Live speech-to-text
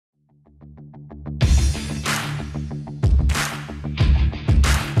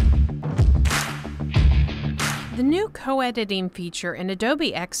The new co-editing feature in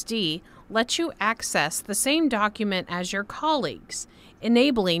Adobe XD lets you access the same document as your colleagues,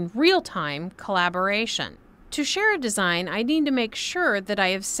 enabling real-time collaboration. To share a design, I need to make sure that I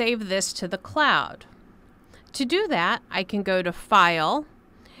have saved this to the cloud. To do that, I can go to File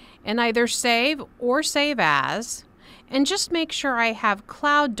and either Save or Save As, and just make sure I have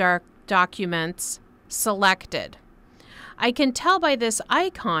Cloud Documents selected. I can tell by this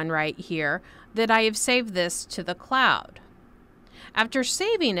icon right here that I have saved this to the cloud. After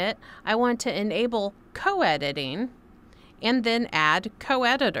saving it, I want to enable co-editing and then add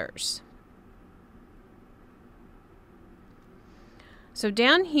co-editors. So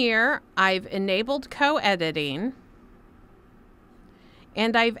down here, I've enabled co-editing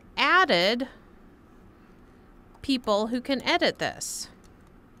and I've added people who can edit this.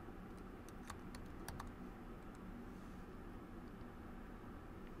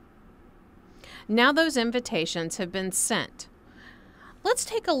 Now those invitations have been sent. Let's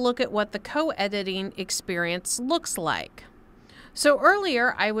take a look at what the co-editing experience looks like. So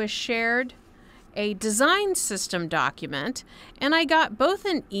earlier I was shared a design system document and I got both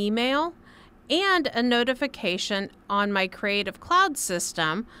an email and a notification on my Creative Cloud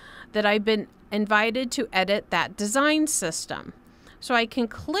system that I've been invited to edit that design system. So I can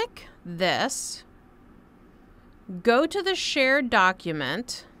click this, go to the shared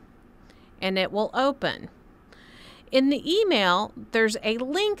document, and it will open. In the email, there's a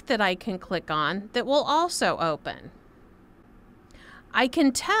link that I can click on that will also open. I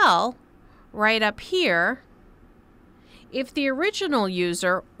can tell right up here if the original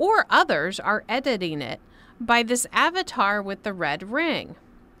user or others are editing it by this avatar with the red ring.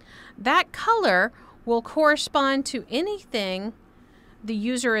 That color will correspond to anything the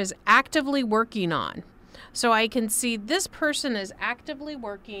user is actively working on. So I can see this person is actively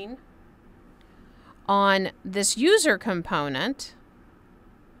working on this user component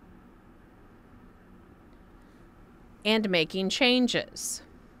and making changes.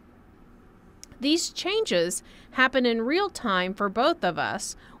 These changes happen in real time for both of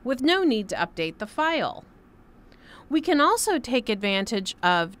us with no need to update the file. We can also take advantage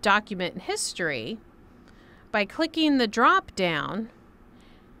of document history by clicking the drop down,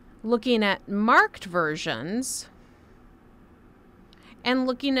 looking at marked versions, and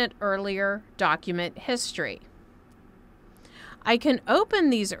looking at earlier document history. I can open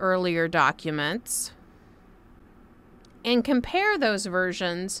these earlier documents and compare those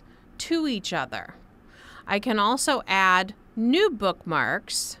versions to each other. I can also add new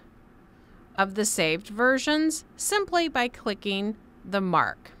bookmarks of the saved versions simply by clicking the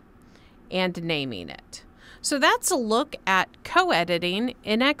mark and naming it. So that's a look at co-editing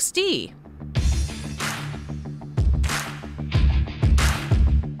in XD.